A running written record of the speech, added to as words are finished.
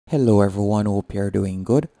Hello everyone, hope you're doing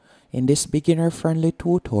good. In this beginner-friendly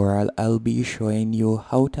tutorial, I'll be showing you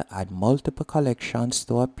how to add multiple collections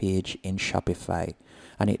to a page in Shopify,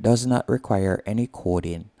 and it does not require any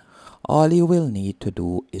coding. All you will need to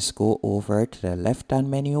do is go over to the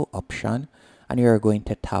left-hand menu option and you're going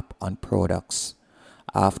to tap on Products.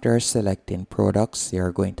 After selecting Products,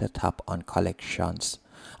 you're going to tap on Collections,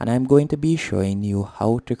 and I'm going to be showing you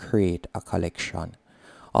how to create a collection.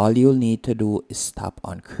 All you'll need to do is tap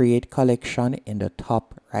on Create Collection in the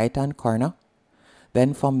top right hand corner.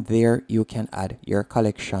 Then from there you can add your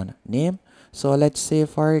collection name. So let's say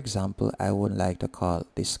for example I would like to call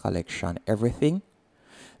this collection Everything.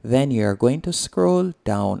 Then you're going to scroll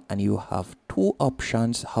down and you have two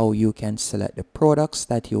options how you can select the products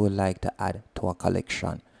that you would like to add to a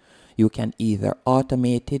collection. You can either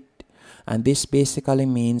automate it, and this basically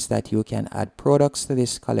means that you can add products to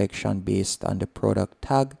this collection based on the product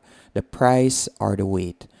tag, the price, or the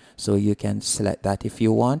weight. So you can select that if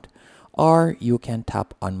you want, or you can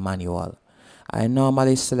tap on manual. I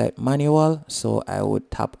normally select manual, so I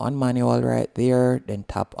would tap on manual right there, then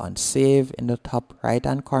tap on save in the top right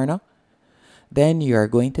hand corner. Then you're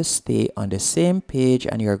going to stay on the same page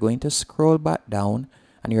and you're going to scroll back down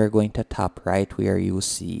and you're going to tap right where you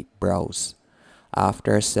see browse.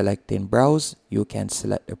 After selecting browse, you can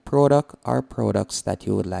select the product or products that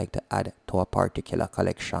you would like to add to a particular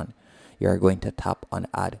collection. You're going to tap on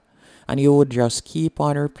add, and you would just keep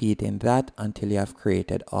on repeating that until you have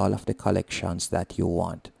created all of the collections that you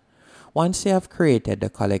want. Once you have created the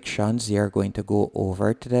collections, you're going to go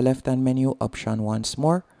over to the left hand menu option once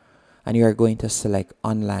more and you're going to select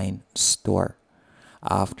online store.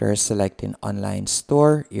 After selecting online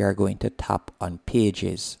store, you're going to tap on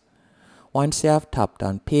pages. Once you have tapped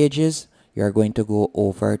on pages, you're going to go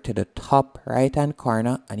over to the top right hand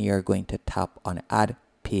corner and you're going to tap on add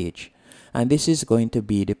page. And this is going to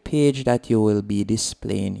be the page that you will be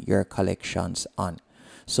displaying your collections on.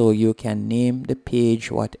 So you can name the page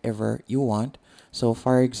whatever you want. So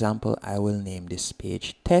for example, I will name this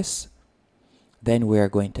page test. Then we're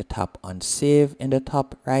going to tap on save in the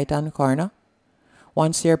top right hand corner.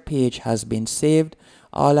 Once your page has been saved,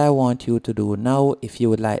 all I want you to do now, if you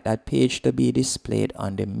would like that page to be displayed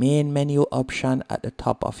on the main menu option at the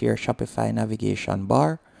top of your Shopify navigation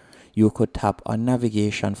bar, you could tap on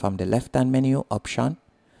navigation from the left hand menu option.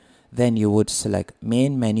 Then you would select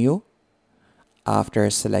main menu. After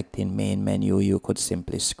selecting main menu, you could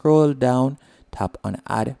simply scroll down, tap on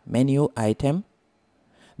add menu item.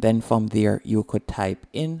 Then from there, you could type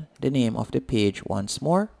in the name of the page once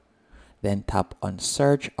more. Then tap on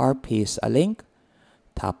search or paste a link.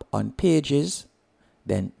 Tap on pages,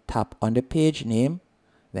 then tap on the page name,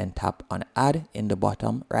 then tap on add in the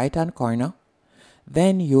bottom right hand corner.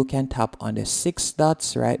 Then you can tap on the 6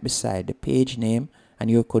 dots right beside the page name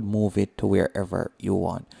and you could move it to wherever you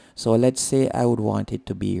want. So let's say I would want it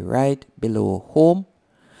to be right below home.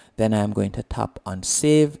 Then I'm going to tap on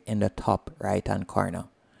save in the top right hand corner.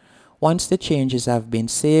 Once the changes have been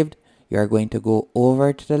saved, you're going to go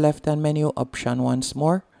over to the left hand menu option once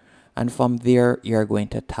more. And from there, you're going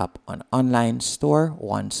to tap on online store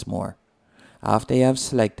once more. After you have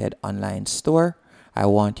selected online store, I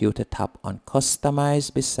want you to tap on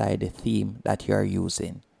customize beside the theme that you're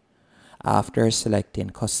using. After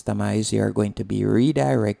selecting customize, you're going to be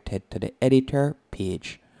redirected to the editor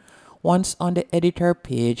page. Once on the editor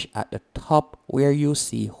page at the top where you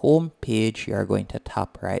see home page, you're going to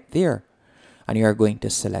tap right there and you're going to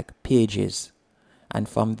select pages. And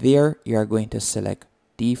from there, you're going to select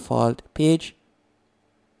default page.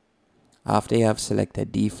 After you have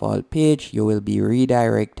selected default page, you will be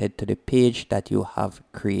redirected to the page that you have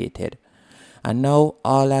created. And now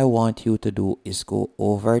all I want you to do is go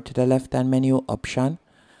over to the left hand menu option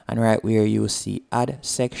and right where you see add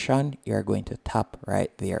section, you're going to tap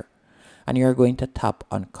right there and you're going to tap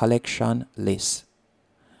on collection list.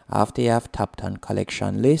 After you have tapped on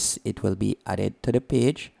collection list, it will be added to the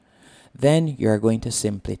page. Then you're going to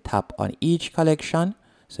simply tap on each collection.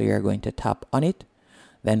 So you're going to tap on it.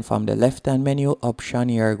 Then from the left hand menu option,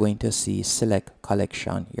 you're going to see select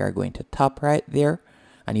collection. You're going to tap right there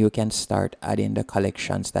and you can start adding the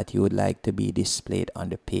collections that you would like to be displayed on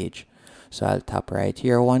the page. So I'll tap right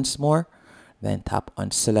here once more, then tap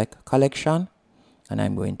on select collection and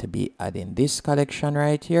I'm going to be adding this collection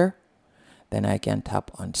right here. Then I can tap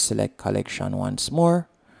on select collection once more,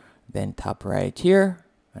 then tap right here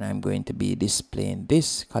and I'm going to be displaying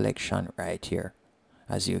this collection right here,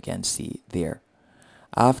 as you can see there.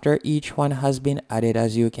 After each one has been added,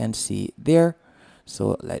 as you can see there,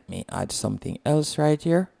 so let me add something else right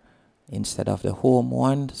here instead of the home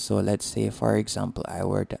one. So let's say for example I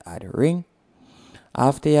were to add a ring.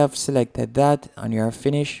 After you have selected that and you're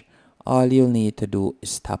finished, all you'll need to do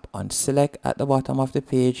is tap on select at the bottom of the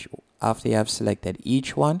page after you have selected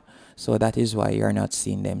each one. So that is why you're not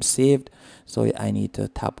seeing them saved. So I need to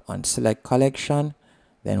tap on select collection.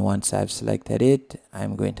 Then once I've selected it,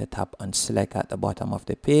 I'm going to tap on select at the bottom of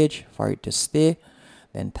the page for it to stay.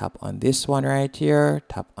 Then tap on this one right here,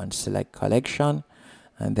 tap on select collection,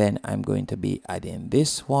 and then I'm going to be adding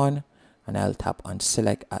this one, and I'll tap on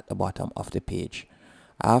select at the bottom of the page.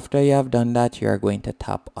 After you have done that, you're going to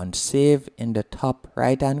tap on save in the top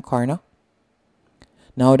right hand corner.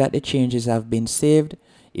 Now that the changes have been saved,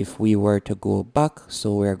 if we were to go back,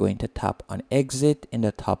 so we're going to tap on exit in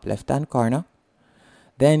the top left hand corner.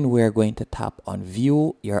 Then we're going to tap on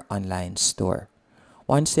view your online store.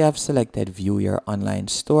 Once you have selected view your online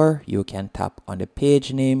store, you can tap on the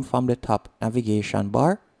page name from the top navigation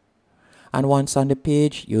bar. And once on the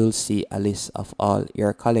page, you'll see a list of all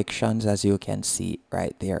your collections as you can see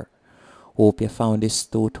right there. Hope you found this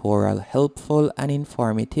tutorial helpful and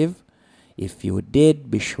informative. If you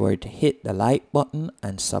did, be sure to hit the like button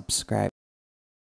and subscribe.